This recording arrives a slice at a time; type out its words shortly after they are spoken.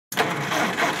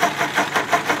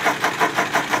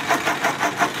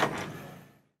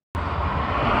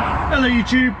Hello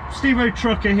YouTube, Steve-O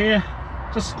Trucker here.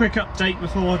 Just a quick update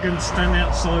before I go and stand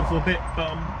outside for a bit, but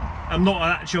I'm not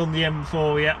actually on the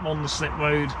M4 yet. I'm on the slip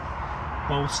road.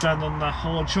 I'll stand on the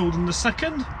Hardshoulder in a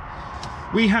second.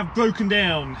 We have broken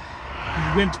down.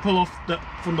 We went to pull off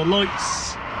from the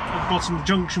lights at the bottom of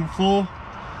junction 4,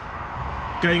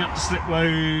 going up the slip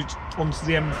road onto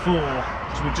the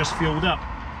M4, so we just fueled up.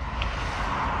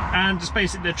 And just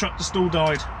basically the truck just all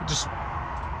died. It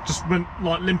just went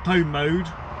like limpo mode.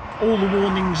 All the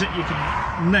warnings that you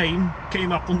could name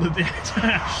came up on the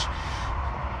dash.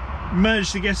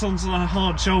 Managed to get onto the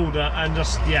Hardshoulder and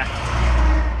just, yeah,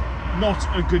 not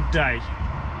a good day.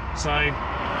 So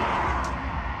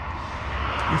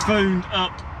we phoned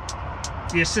up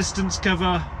the assistance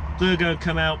cover. They're going to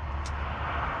come out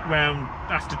around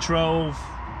after 12,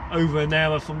 over an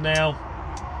hour from now.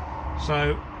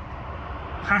 So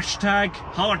hashtag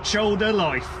Hardshoulder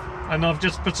life. And I've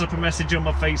just put up a message on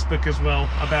my Facebook as well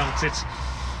about it.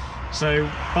 So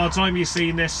by the time you've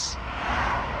seen this,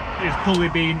 it's probably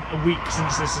been a week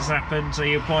since this has happened, so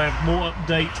you'll probably have more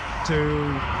update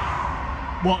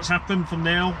to what's happened from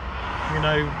now. You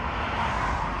know,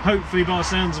 hopefully by the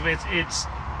sounds of it, it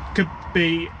could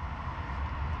be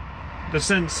the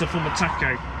sensor from a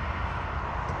tacho.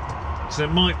 So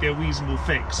it might be a reasonable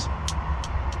fix.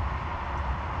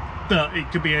 But it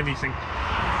could be anything.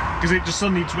 Because it just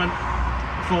suddenly went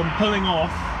from pulling off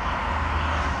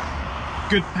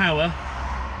good power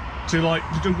to like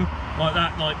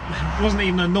that, like it wasn't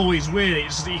even a noise really,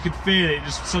 it's just that you could feel it,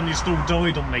 just suddenly still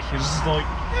died on me. It was just like,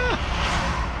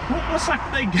 yeah, what's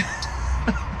happening?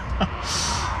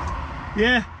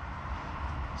 Yeah.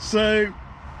 So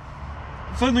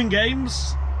fun and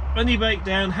games. When you break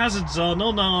down, hazards on the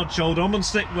Hardshoulder. I'm on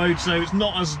slip road, so it's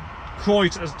not as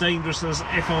quite as dangerous as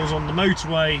if I was on the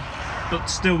motorway. But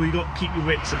still, you got to keep your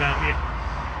wits about you.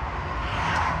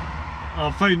 I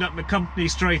phoned up my company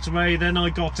straight away, then I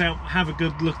got out, have a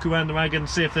good look around the wagon,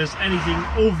 see if there's anything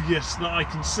obvious that I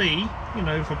can see. You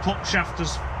know, if a prop shaft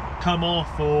has come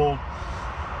off, or,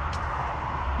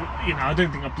 you know, I don't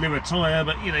think I blew a tyre,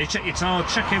 but, you know, check your tyre,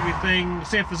 check everything,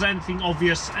 see if there's anything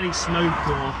obvious, any smoke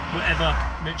or whatever,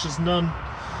 which is none.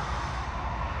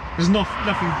 There's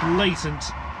nothing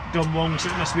blatant gone wrong, so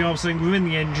it must be either something within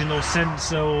the engine or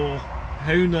sensor, or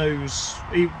who knows,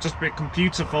 just be a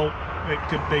computer fault, it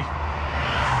could be.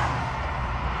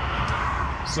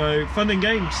 So, fun and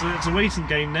games. It's a waiting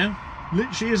game now.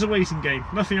 Literally is a waiting game.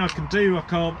 Nothing I can do, I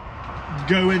can't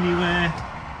go anywhere.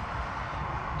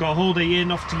 Got a holiday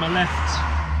inn off to my left.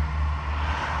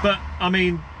 But, I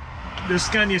mean, the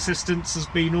Scania assistance has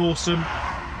been awesome.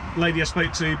 The lady I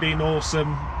spoke to been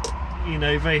awesome. You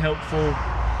know, very helpful.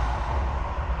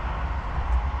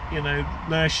 You know,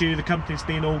 no issue, the company's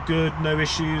been all good, no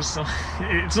issues.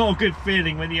 It's not a good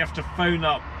feeling when you have to phone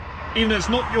up, even though it's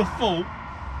not your fault,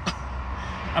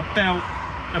 about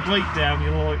a breakdown.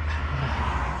 You're like,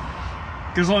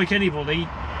 because like anybody,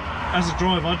 as a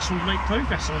driver, I just want to make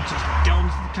progress. I want to get on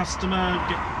to the customer,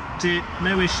 get it,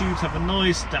 no issues, have a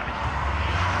nice day.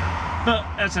 But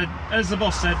as the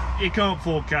boss said, you can't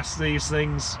forecast these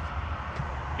things.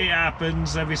 It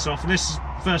happens every so often. This is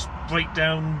the first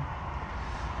breakdown,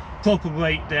 proper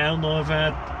breakdown I've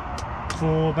had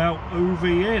for about over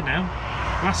a year now.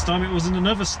 Last time it was in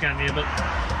another Scania, but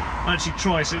actually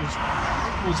twice. It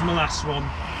was my last one.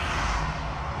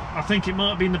 I think it might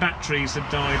have been the batteries that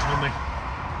died on me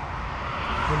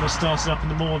when I started up in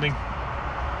the morning.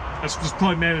 That was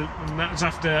primarily, and that was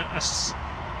after a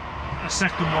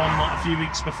second one like a few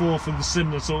weeks before for the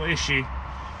similar sort of issue.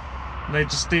 And they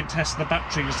just did test the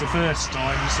batteries the first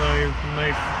time, so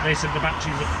they said the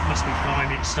batteries must be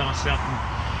fine. It started up, and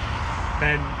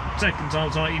then second time I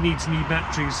was like, you need some new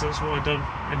batteries, so that's what I done.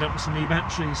 End up with some new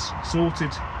batteries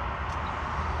sorted.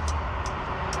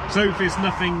 So hopefully it's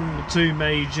nothing too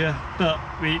major, but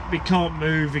we can't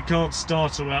move, we can't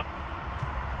start her up.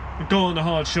 We got on the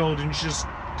Hardshoulder and she just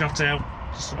got out,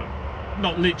 just like,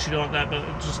 not literally like that, but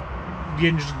just the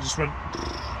engine just went.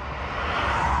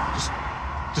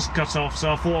 Just cut off,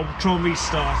 so I thought I'd try and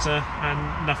restart her,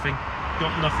 and nothing.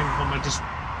 Got nothing from her. Just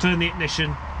turn the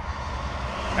ignition.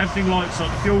 Everything lights up,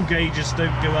 the fuel gauges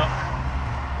don't go up,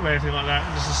 or anything like that.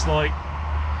 And it's just like,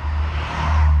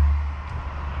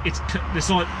 it's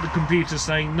like the computer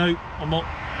saying, nope, I'm not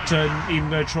even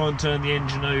going to try and turn the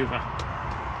engine over.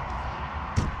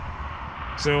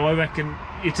 So I reckon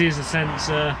it is a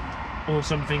sensor, or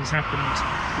something's happened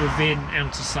within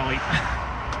out of sight.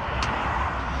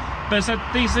 But so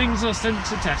these things are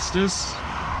sensor testers.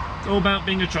 It's all about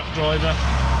being a truck driver.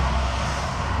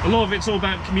 A lot of it's all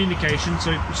about communication,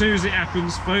 so as soon as it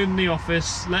happens, phone the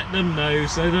office, let them know,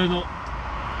 so they're not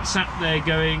sat there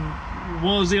going,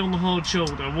 why is he on the hard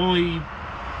shoulder? Why, you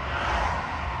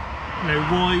know,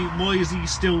 why is he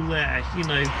still there? You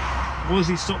know, why is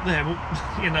he stopped there? Well,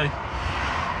 you know,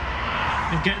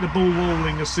 and get the ball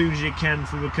rolling as soon as you can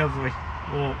for recovery,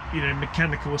 or, you know,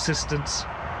 mechanical assistance.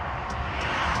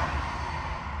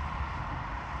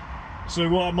 So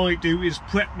what I might do is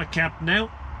prep my cab now,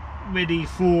 ready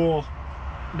for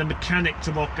the mechanic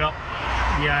to rock up.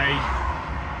 Yay.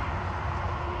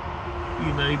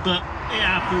 You know, but it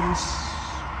happens.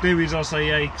 There is, I say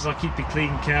yay, because I keep a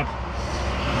clean cab.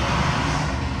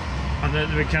 And then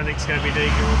the mechanic's going to be eager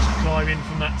to climb in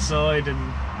from that side, and,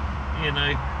 you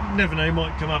know, never know,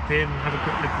 might come up in and have a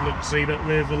quick little look-see, but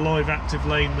with a live active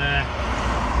lane there,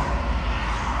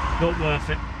 not worth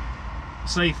it.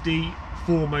 Safety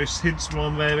foremost, hence what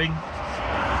I'm wearing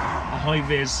a high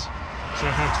vis, so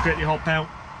I have to quickly hop out.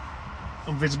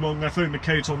 I'm visible. I'm going to throw my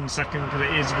coat on in a second because it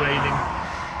is raining.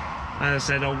 As I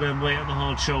said, I'll go and wait on the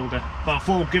hard shoulder, but I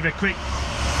thought I'd give a quick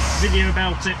video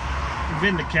about it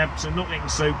within the cab, so not getting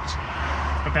soaked,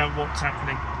 about what's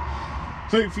happening.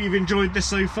 Hopefully you've enjoyed this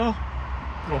so far.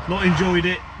 Well, not enjoyed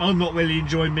it. I'm not really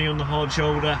enjoying me on the hard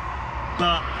shoulder,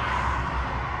 but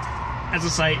as I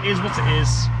say, it is what it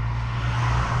is.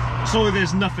 Sorry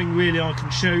there's nothing really I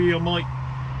can show you. I might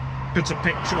put a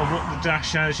picture of what the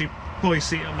dash has. You probably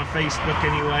see it on my Facebook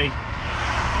anyway.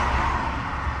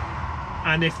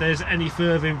 And if there's any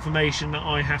further information that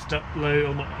I have to upload,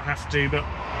 or not have to, but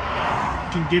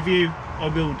can give you, I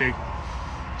will do.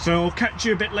 So I'll catch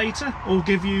you a bit later, or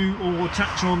give you, or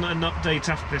attach on an update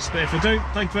after this. But if I don't,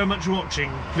 thank you very much for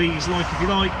watching. Please like if you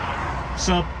like,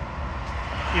 sub,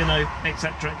 you know,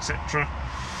 etc, etc.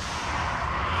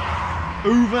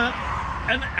 Over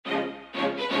and out.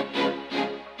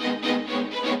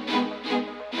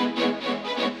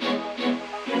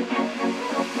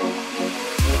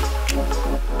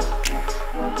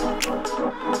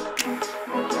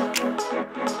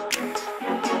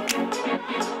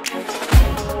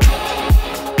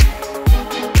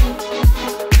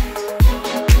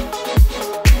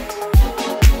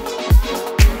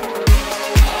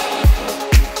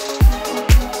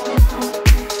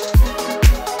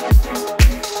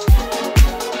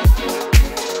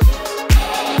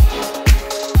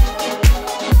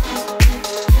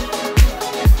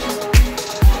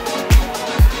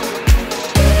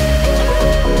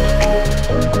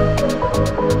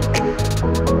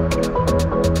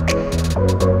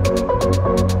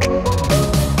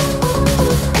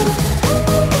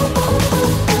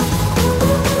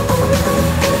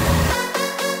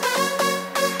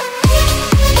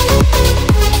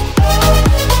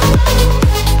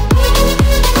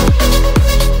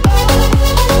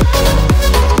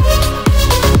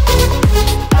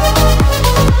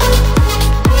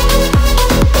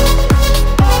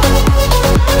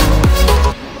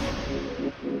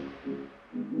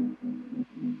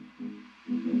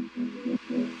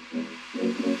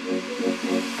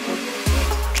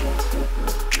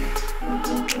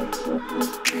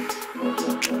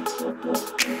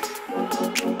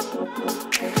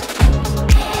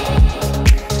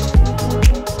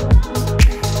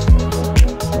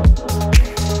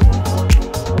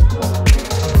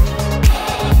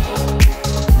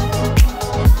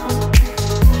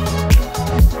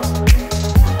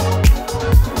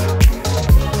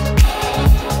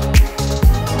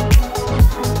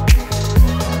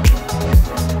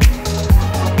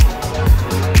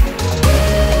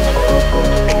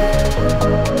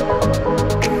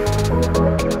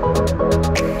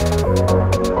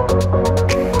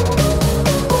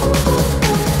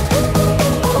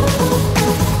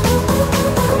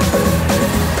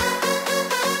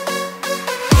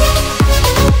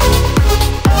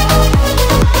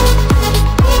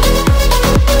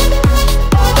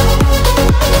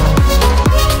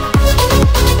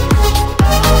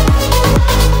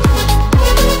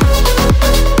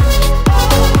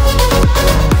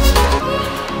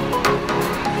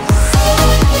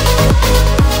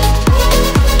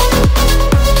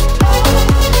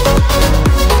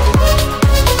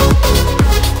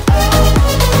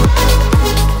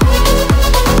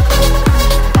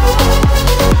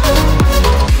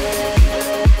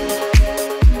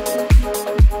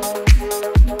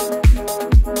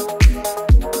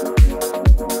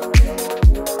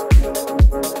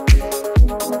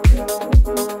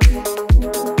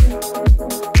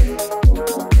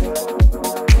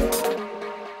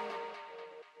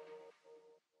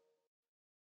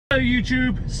 Hello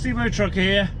YouTube, Steve Trucker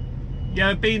here. Yeah,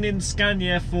 I've been in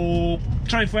Scania for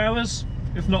 24 hours,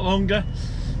 if not longer,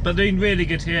 but doing really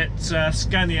good here at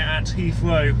Scania at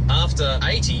Heathrow. After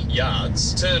 80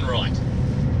 yards, turn right.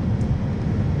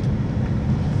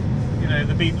 You know,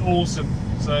 they've been awesome.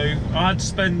 So I had to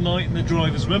spend the night in the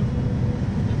driver's room,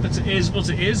 but it is what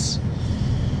it is.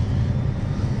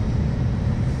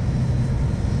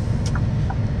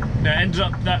 Now, it ended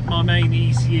up that my main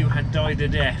ECU had died a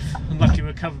death, and luckily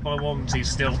we're covered by warranty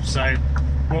still, so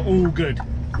we're all good.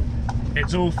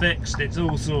 It's all fixed, it's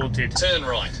all sorted. Turn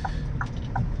right.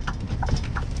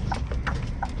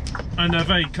 And they're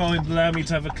very kind, allowed me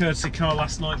to have a courtesy car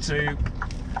last night to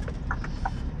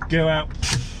go out,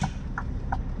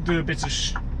 do a bit of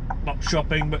not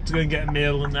shopping, but to go and get a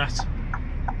meal and that,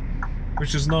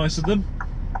 which is nice of them.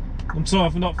 I'm sorry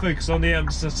if I'm not focused on the end,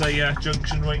 it's just a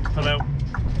junction waiting to pull out.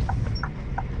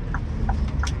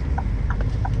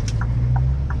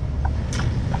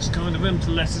 That's kind of him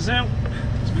to let us out.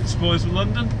 It's a bit surprised with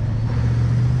London.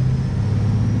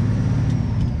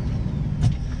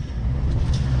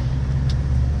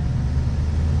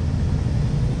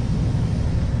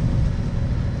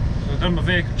 So I've done my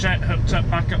vehicle check, hooked up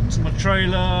back up to my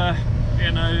trailer,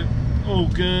 you know, all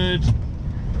good.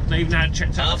 They even had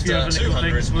checked out a few other little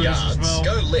things for us as well.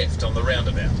 Go left on the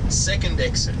roundabout, second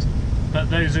exit. But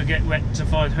those will get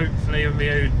rectified hopefully when we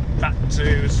go back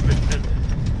to Swindon,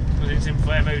 because it's in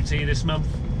for MOT this month.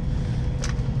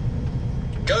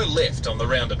 Go left on the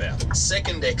roundabout,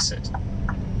 second exit.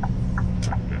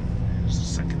 There's the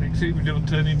second exit, we don't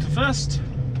turn into first.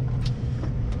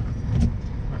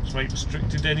 That's weight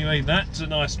restricted anyway. That's a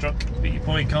nice truck, but you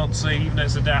probably can't see, even though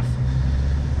it's a DAF.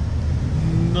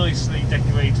 Nicely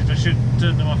decorated. I should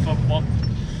turn them off on one.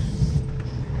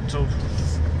 So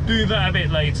do that a bit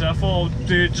later. I thought I'd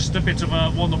do just a bit of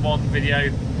a one-on-one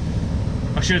video.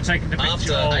 I should have taken a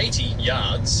picture After of 80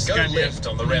 yards, go Scania left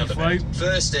on the roundabout, Heathrow.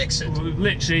 first exit.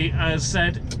 Literally, as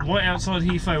said, right outside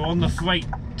Heathrow on the freight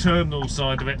terminal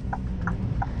side of it.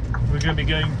 We're going to be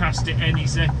going past it any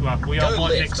second. Well, we are Go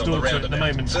right left next on the door to it at the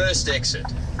roundabout, moment. first exit.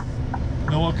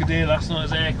 And all I could hear last night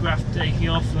was aircraft taking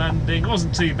off, landing. It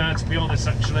wasn't too bad, to be honest,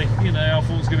 actually. You know, I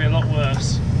thought it was going to be a lot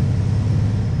worse.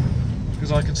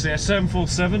 Because I can see a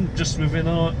 747 just within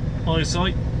our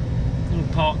eyesight, all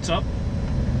parked up,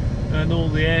 and all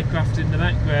the aircraft in the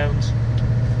background.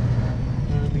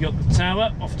 And you got the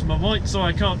tower off to my right, so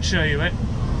I can't show you it.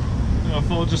 I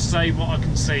thought I'd just say what I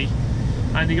can see.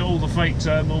 And you got all the freight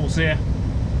terminals here.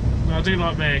 And I do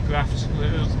like my aircraft.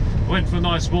 I went for a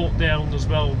nice walk down as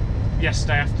well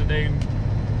yesterday afternoon,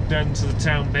 down to the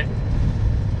town bit,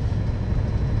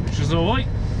 which was alright,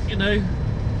 you know,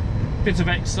 bit of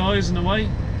exercise in a way,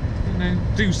 you know,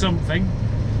 do something,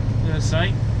 I say.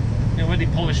 You know, I already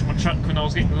polished my truck when I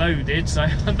was getting loaded, so I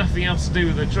had nothing else to do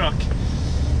with the truck.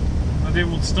 I didn't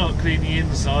want to start cleaning the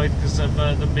inside because of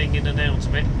them being in and out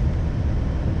of it.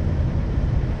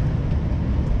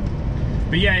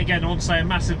 But yeah, again, I want to say a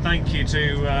massive thank you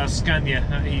to Scania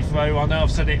at Heathrow. I know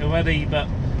I've said it already, but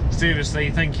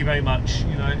seriously, thank you very much.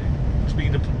 You know, it's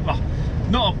been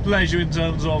not a pleasure in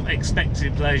terms of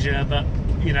expected pleasure, but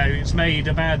you know, it's made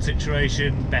a bad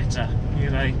situation better. You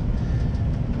know,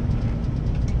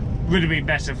 would have been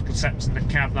better for Concepts in the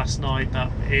cab last night,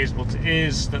 but it is what it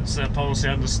is. That's a policy.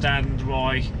 I understand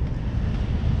why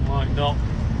not.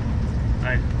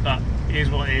 No, but it is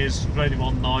what it is. It's only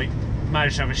one night.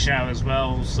 Managed to have a shower as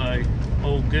well, so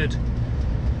all good.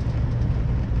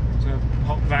 So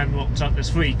hot van rocked up. There's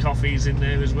free coffees in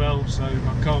there as well, so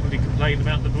I can't really complain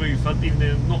about the brew front, even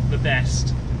though they're not the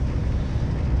best.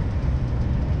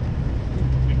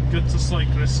 We've got a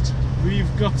cyclist.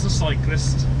 We've got a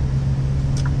cyclist.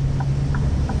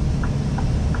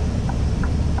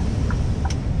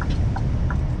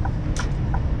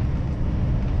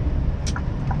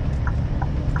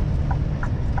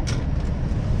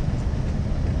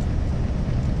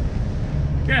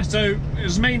 Yeah, so it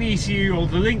was the main ECU, or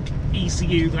the link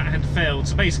ECU, that had failed,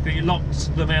 so basically it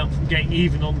locked them out from getting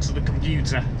even onto the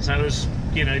computer, so it was,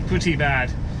 you know, pretty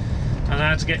bad. And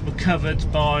I had to get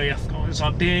recovered by, I forgot, it's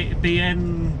like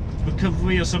BN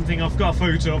Recovery or something. I've got a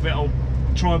photo of it, I'll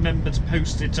try and remember to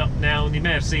post it up now, and you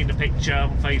may have seen a picture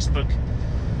on Facebook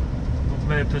I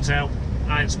may have put out,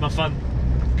 and it's my front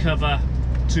cover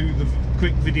to the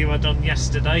quick video I done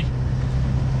yesterday.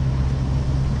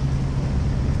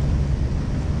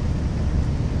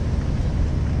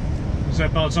 So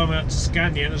by the time I went to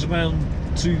Scania, it was around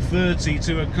 2:30,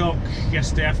 2 o'clock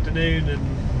yesterday afternoon, and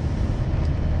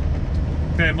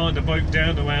bear in mind I broke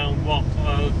down around, what,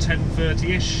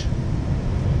 10:30ish.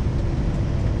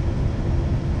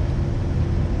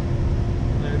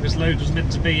 This load was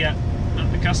meant to be at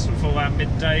the customer for around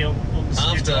midday on the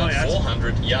schedule. After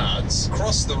 400 yards,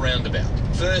 cross the roundabout,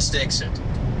 first exit.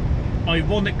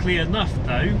 Ironically enough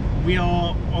though, we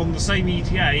are on the same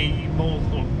ETA more,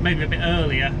 or maybe a bit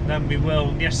earlier than we were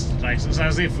on yesterday, so it's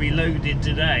as if we loaded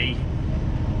today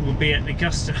will be at the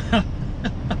customer.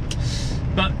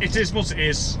 But it is what it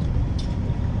is.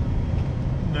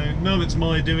 No, none of it's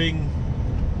my doing.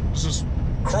 It's just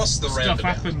Cross the stuff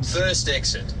roundabout. happens. First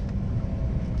exit.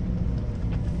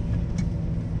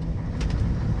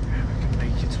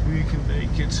 We can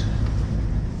make it.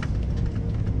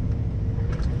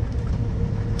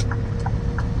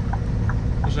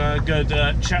 There's a good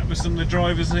chat with some of the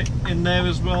drivers in there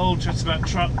as well, chat about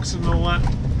trucks and all that.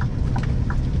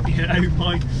 You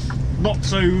know, not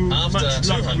so much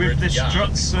luck with this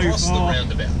truck so cross far. the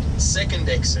roundabout. Second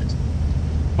exit.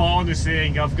 But honestly, I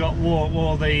think I've got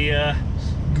more the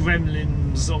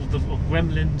gremlins of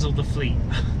the fleet.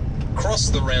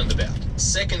 Cross the roundabout.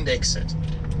 Second exit.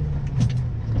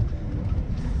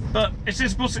 But it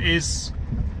is what it is.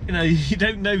 You know, you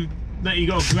don't know that you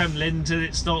got a gremlin until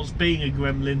it starts being a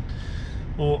gremlin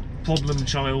or problem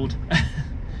child.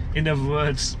 In other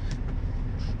words.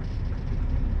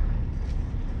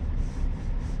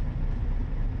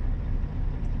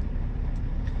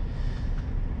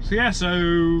 So yeah,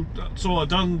 so that's all I've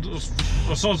done.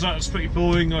 Besides that, it's pretty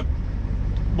boring. I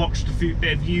watched a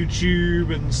bit of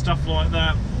YouTube and stuff like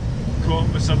that. Caught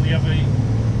up with some of the other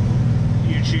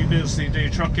YouTubers who do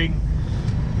trucking.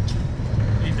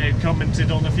 You know,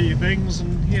 commented on a few things,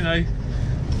 and you know,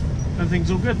 everything's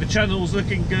all good. The channel's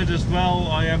looking good as well.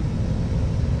 I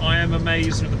am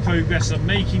amazed with the progress I'm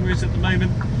making with it at the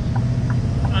moment,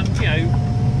 and you know,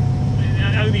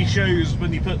 it only shows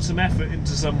when you put some effort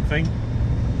into something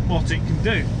what it can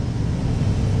do.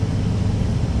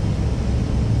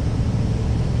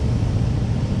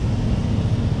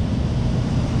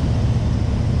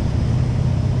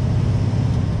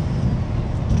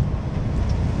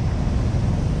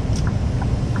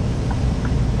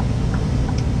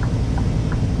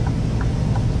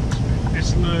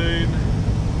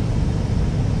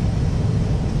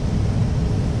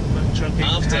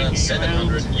 After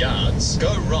 700 yards,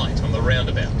 go right on the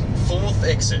roundabout. Fourth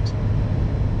exit.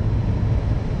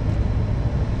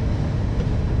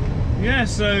 Yeah,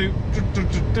 so you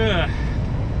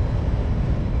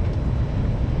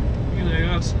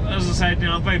know, as I said, you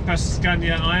know, I'm very impressed with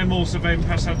Scania. I am also very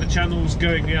impressed how the channel's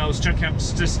going. You know, I was checking out the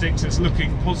statistics, it's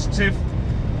looking positive.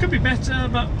 Could be better,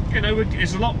 but you know,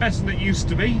 it's a lot better than it used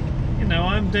to be. You know,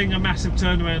 I'm doing a massive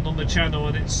turnaround on the channel,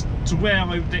 and it's to where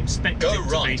I would expect it to be.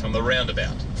 Go right on the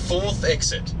roundabout. Fourth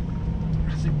exit.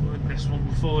 I think we're in this one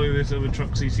before with other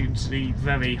trucks who seem to be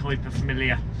very hyper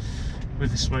familiar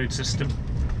with this road system.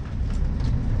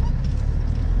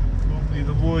 Normally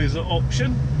the wiser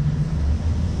option.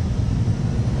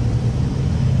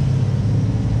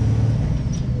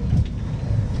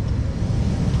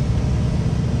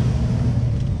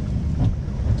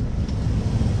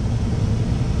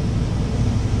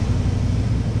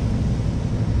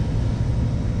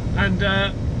 And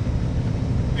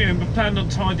you know, my plan on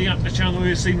tidying up the channel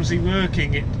is seamlessly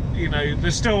working. It, you know,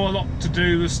 there's still a lot to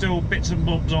do. There's still bits and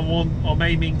bobs I'm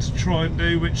aiming to try and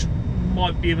do, which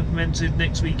might be implemented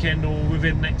next weekend or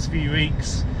within the next few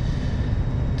weeks,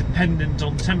 dependent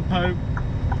on tempo.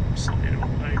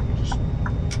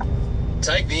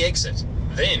 Take the exit,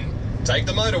 then take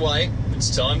the motorway.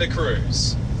 It's time to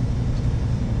cruise.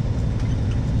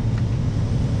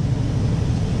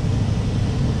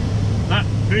 That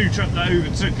blue truck that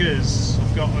overtook us,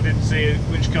 I didn't see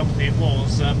which company it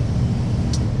was,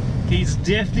 he's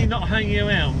definitely not hanging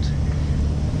around.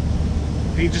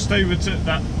 He just overtook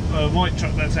that white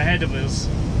truck that's ahead of us,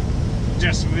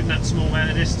 just within that small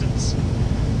amount of distance.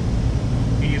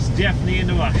 He is definitely in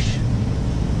a rush.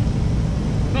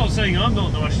 Not saying I'm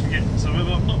not in a rush to get somewhere,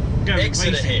 but I'm not going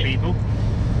Exit racing ahead. people.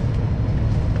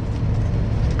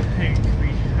 I think we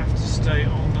have to stay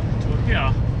on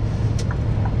here.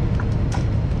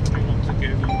 Go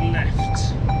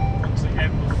left once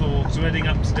again before, so heading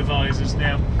up to Devices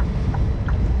now.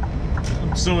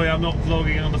 I'm sorry I'm not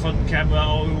vlogging on the front camera.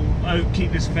 I'll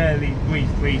keep this fairly brief,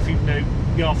 even though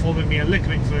you are following me a little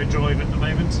bit for a drive at the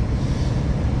moment.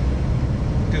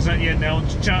 Because at the end now I want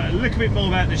to chat a little bit more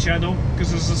about the channel,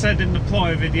 because as I said in the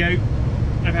prior video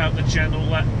about the channel,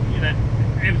 that you know,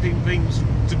 everything seems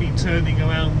to be turning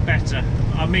around better.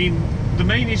 I mean, the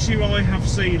main issue I have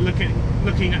seen looking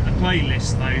at the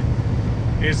playlist though,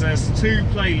 is there's two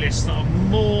playlists that are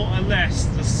more or less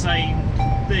the same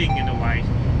thing in a way.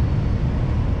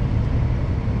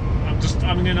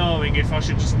 I'm knowing if I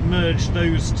should just merge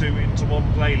those two into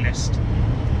one playlist.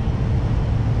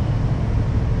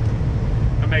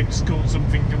 And maybe just call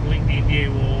something completely new,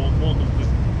 or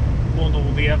one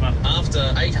or the other.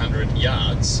 After 800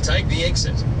 yards, take the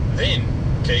exit, then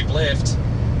keep left.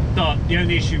 But the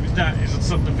only issue with that is that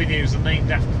some of the videos are named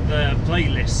after the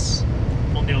playlists.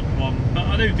 on the odd one, but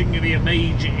I don't think it'll be a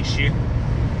major issue.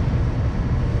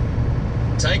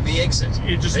 Take the exit.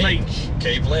 It just then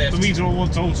keep left. the reason I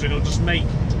want to alter it, it'll just make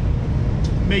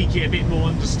it a bit more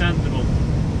understandable.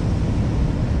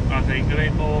 I think a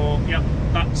bit more. Yep,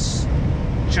 that's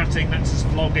chatting. That's just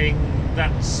vlogging.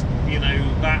 That's, you know,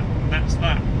 that. And that's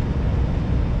that.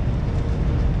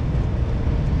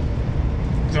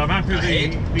 So I'm happy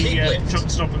with the truck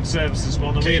stop and services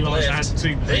one. I realised I had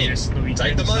 2 playlists on the weekend.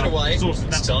 Take the motorway. So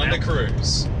it's time to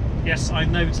cruise. Yes, I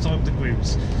know it's time to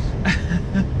cruise.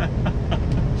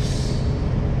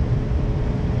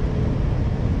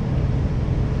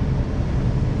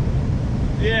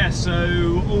 Yeah,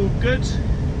 so all good.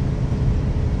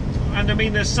 And I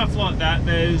mean, there's stuff like that.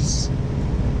 There's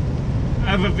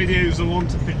other videos I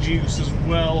want to produce as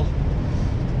well.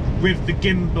 With the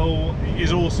gimbal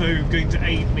is also going to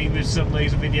aid me with some of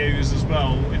these videos as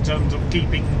well, in terms of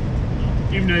keeping,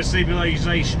 even though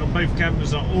stabilisation on both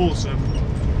cameras are awesome,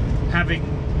 having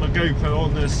my GoPro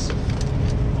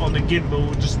on the gimbal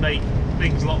will just make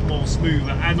things a lot more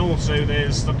smoother. And also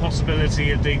there's the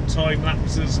possibility of doing time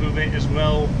lapses with it as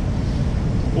well,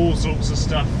 all sorts of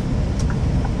stuff.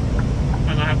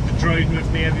 And I have the drone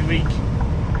with me every week.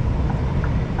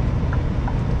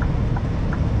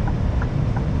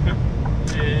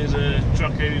 There's a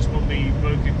truck who's probably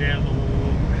broken down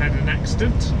or had an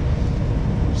accident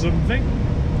or something.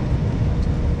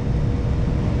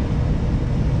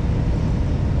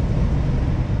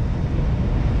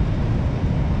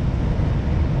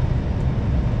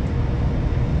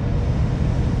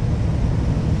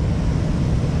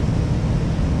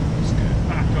 Let's go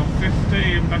back on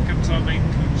 50 and back up to our main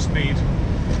cruise speed.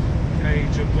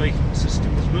 Gauge and braking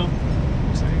system as well.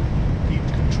 So keep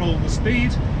control the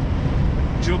speed.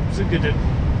 Jobs are good.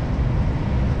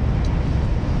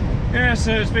 Yeah,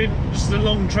 so it's been just a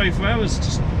long 24 hours,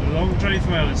 just a long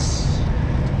 24 hours.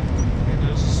 It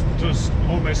was just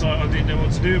almost like I didn't know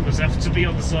what to do with myself, to be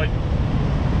honest. Like,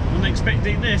 I wasn't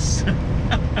expecting this.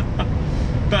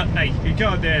 But hey, you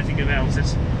can't do anything about it.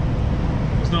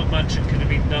 There's not much that could have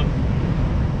been done.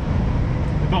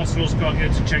 The boss was quite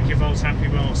good to check if I was happy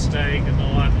where I was staying and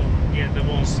all that. Well, yeah, there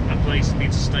was a place for me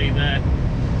to stay there.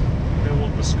 Know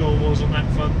what the score was on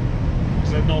that front,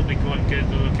 because they're normally quite good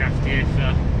to look after you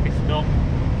if not.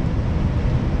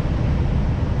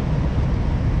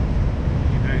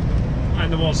 You know,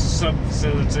 and there was some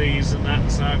facilities and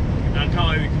that, so you know, I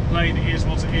can't really complain. It is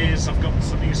what it is. I've got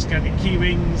some new Scania key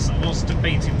rings. I was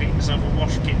debating picking myself a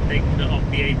wash kit thing that I'll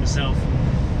behave myself.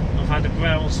 I've had a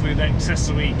browse through the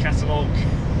accessory catalogue,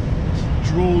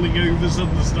 drawing over some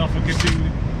of the stuff I could do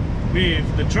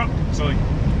with the truck. Sorry.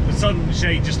 The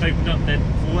sunshade just opened up then,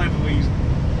 for whatever reason.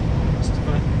 Just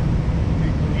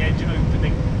on the edge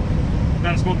opening.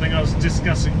 That's one thing I was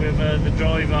discussing with the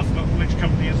driver. I forgot which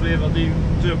company it's with. I do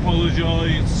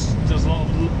apologise. Does a lot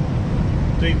of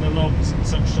doing the logs and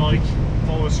such like,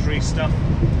 forestry stuff.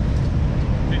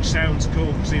 Which sounds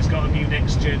cool because he's got a new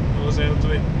next gen. I was able to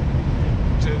do it.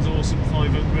 Turns awesome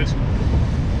 500.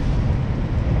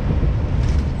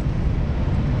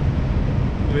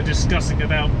 We were discussing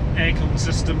about aircon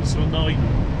systems for night,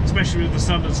 especially with the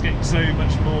summers getting so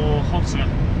much more hotter.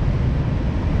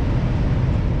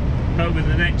 But with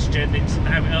the next gen, it doesn't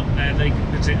have it up there, they can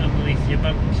put it underneath your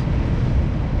bunk.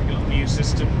 You've got a new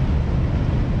system.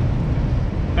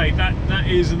 But that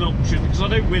is an option, because I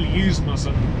don't really use my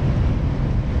sun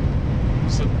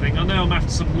thing. I know I'm after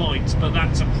some lights, but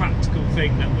that's a practical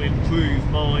thing that will improve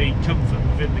my comfort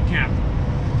within the cab.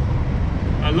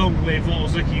 Along with what I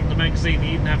was looking in the magazine,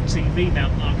 they even have a TV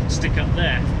mount that I can stick up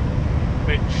there,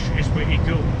 which is pretty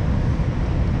cool.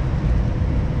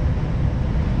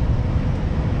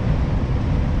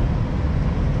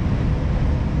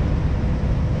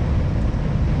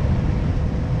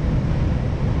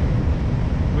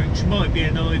 Which might be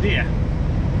an idea.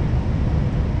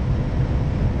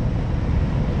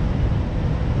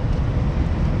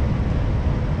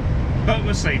 But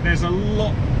we'll see, there's a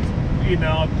lot, you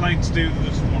know, I'm planning to do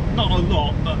this, well, not a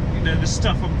lot, but you know, the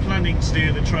stuff I'm planning to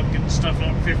do, the truck and stuff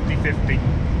like 50-50.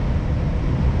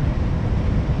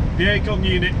 The aircon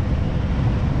unit,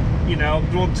 you know, I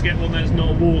want to get one that's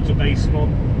not a water-based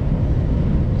one,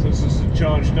 so it's just a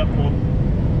charged up one,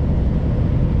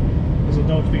 because I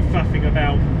don't want to be faffing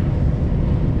about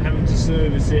having to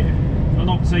service it. I'm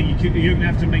not saying you don't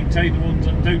have to maintain the ones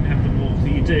that don't have the water,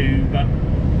 you do, but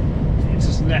it's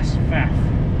just less faff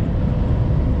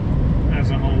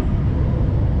as a whole.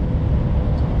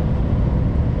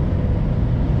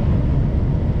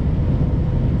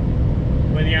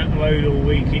 When you're out on the road all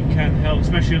week, it can help,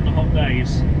 especially on the hot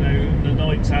days. You know, the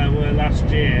nights how were last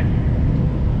year,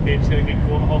 it's going to get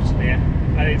quite hot in here,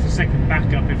 and it's a second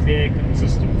backup if the aircon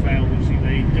system fails. You know,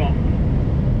 you've got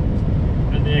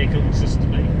an aircon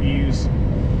system that you can use,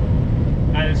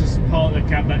 and it's just part of the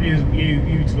cab that isn't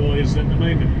utilised at the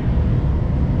moment.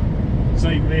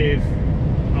 Same with,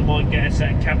 I might get a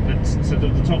set of cabinets instead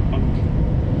of the top bunk.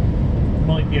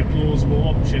 Might be a plausible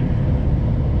option.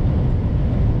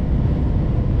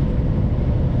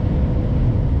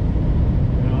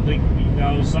 And I think, you know,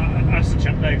 I asked the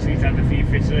chap there because he's had a few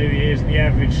fitted over the years, and the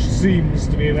average seems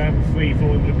to be around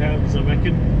 £300–400, I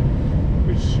reckon,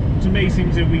 which to me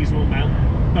seems a reasonable amount.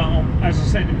 But as I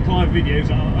said in prior videos,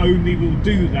 I only will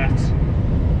do that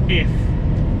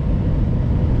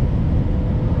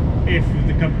if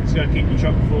the company's going to keep the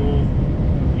truck for,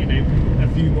 you know, a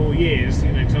few more years,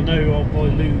 you know, because I know I'll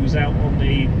probably lose out on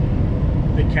the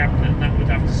cabinet, and that would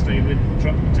have to stay with the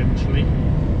truck potentially.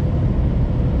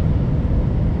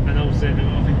 And also, I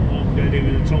think what I'm going to do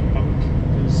with the top bunk,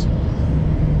 because,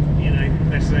 you know,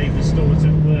 let's say the store at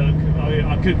work,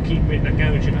 I could keep it in the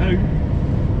garage at home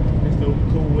if they're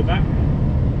cool with that,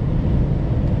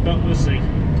 but we'll see.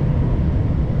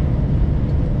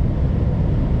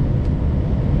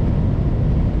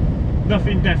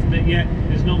 Nothing definite yet.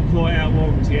 It's not quite out of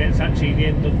warranty yet. It's actually the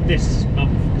end of this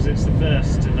month because it's the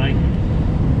 1st today.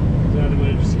 So in other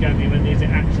words, Scania, when is it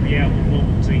actually out of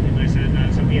warranty? And they said no,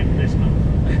 it's at the end of this month,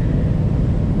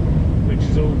 which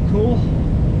is all cool.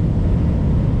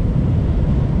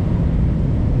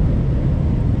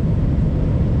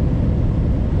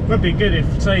 Would be good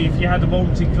if, say, if you had a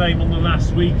warranty claim on the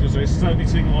last week or so,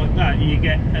 something like that, you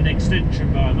get an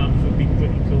extension by a month. Would be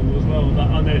pretty cool as well. But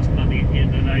I know it's money at the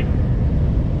end of the day.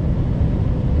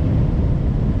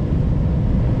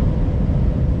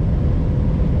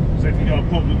 So if you've got a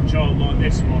problem child like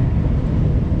this one,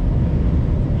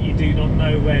 you do not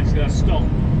know where it's going to stop.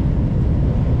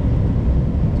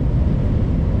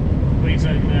 Please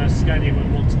don't Scania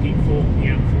won't want to keep forking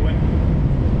out for it.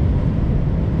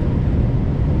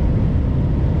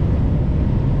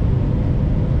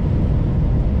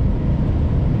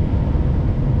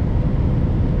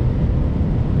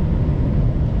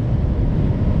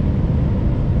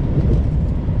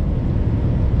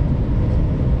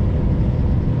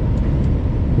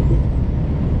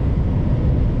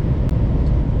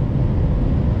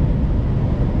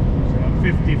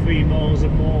 Miles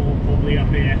and more probably up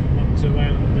here, up to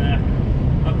around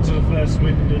up to the first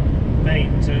wind and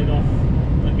main turn off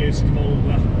that goes to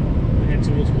Malva, head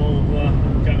towards Malva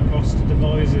and go across to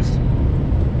Devizes.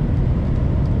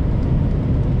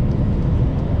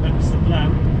 That's the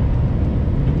plan.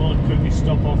 I might quickly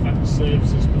stop off at the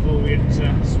services before we get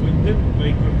to Swindon,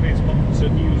 very quickly to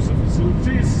use the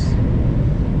facilities,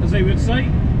 as they would say.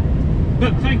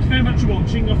 But thank you very much for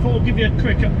watching. I thought I'd give you a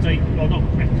quick update. Well, not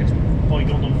quick, it's probably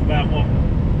gone on for about, what,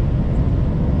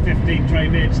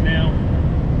 15–20 minutes now.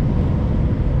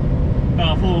 But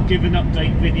I thought I'd give an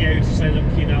update video to say,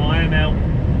 look, you know, I am out,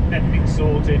 everything's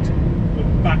sorted,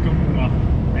 we're back on, well,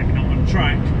 maybe not on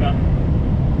track, but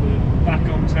we're back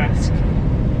on task.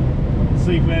 Let's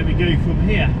see where we go from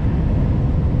here.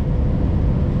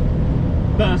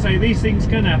 But I say, these things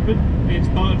can happen. It's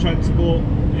part of transport.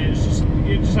 It's just,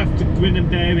 you just have to grin and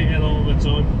bear it a lot of the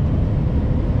time.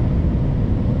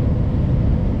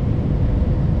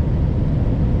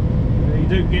 You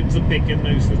don't get to pick it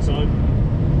most of the time.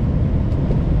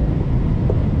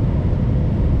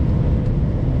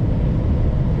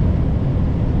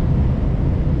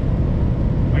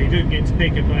 Well, you don't get to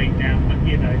pick a breakdown, but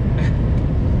you know,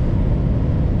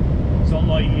 it's not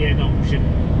like you get an option.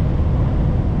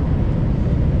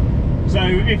 So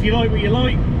if you like what you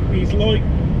like, please like,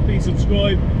 please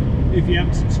subscribe. If you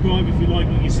haven't subscribed, if you like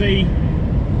what you see,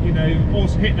 you know,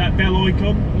 also hit that bell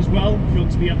icon as well if you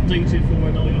want to be updated for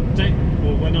when I update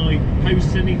or when I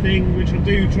post anything, which I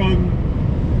do try and,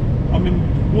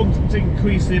 I'm wanting to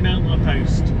increase the amount I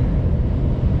post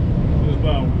as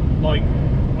well. Like,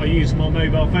 I used my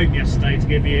mobile phone yesterday to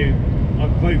give you,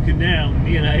 I've broken down,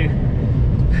 you know,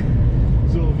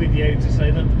 sort of video to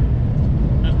say that,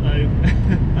 uh-oh.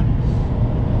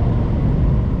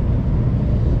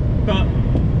 But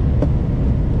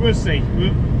we'll see,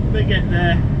 we'll get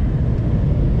there.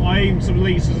 I aim to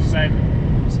release, as I said,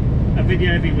 a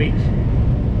video every week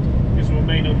is my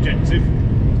main objective,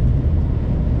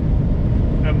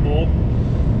 and more.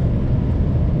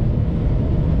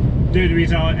 The only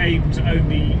reason I aim to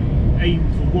only aim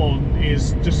for one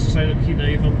is just to say, look, you know,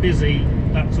 if I'm busy,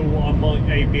 that's all I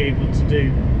might be able to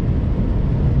do.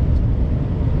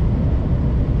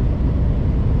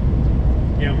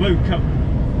 Yeah, I woke up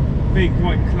being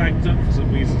quite clagged up for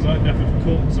some reasons. I don't know if I've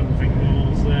caught something while I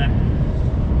was there.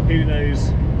 Who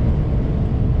knows?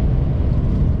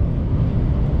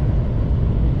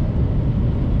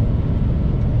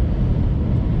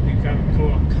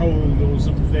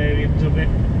 some variant of it.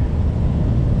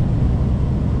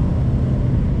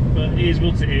 But it is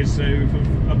what it is, so if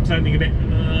I'm sounding a bit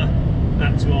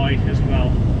that's why as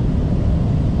well.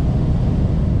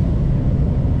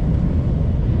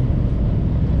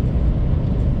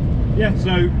 Yeah,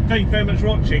 so thank you very much for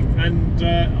watching, and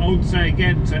I would say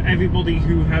again to everybody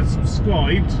who has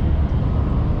subscribed,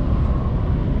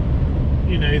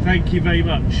 you know, thank you very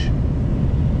much.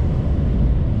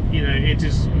 You know, it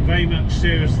is very much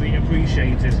seriously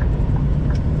appreciated.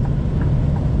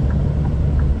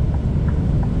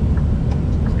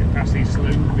 Let's get past these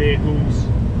saloon vehicles,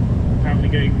 apparently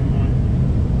going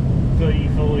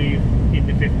 35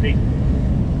 into 50.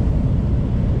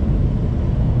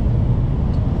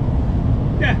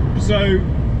 Yeah, so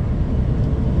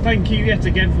thank you yet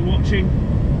again for watching.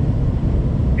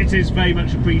 It is very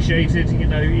much appreciated, you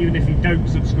know, even if you don't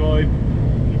subscribe,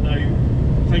 you know,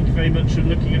 thank you very much for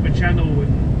looking at my channel,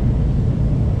 and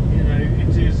you know,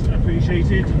 it is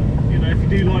appreciated. You know, if you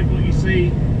do like what you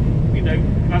see, you know,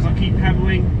 as I keep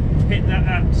hammering, hit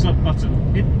that sub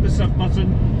button, hit the sub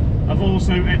button. I've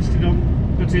also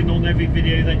put in on every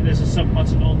video that there's a sub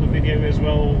button on the video as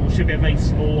well. It should be a very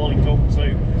small icon,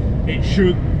 so it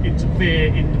should interfere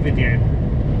in the video.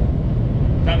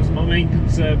 That was my main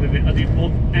concern with it. I didn't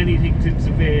want anything to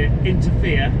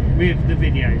interfere with the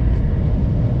video.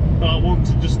 But I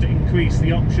wanted just to increase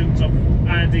the options. I'm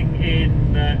adding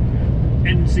in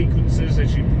end sequences,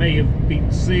 as you may have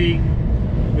been seeing,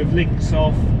 with links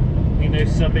off, you know,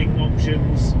 subbing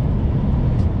options,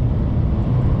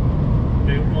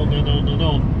 you know, on and on and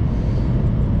on,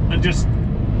 and just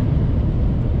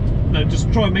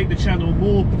try and make the channel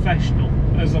more professional,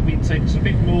 as I've been saying. It's a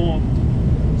bit more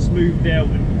smoothed out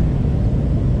and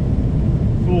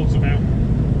thought about.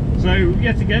 So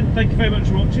yet again, thank you very much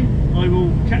for watching. I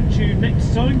will catch you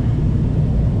next time.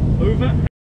 Over.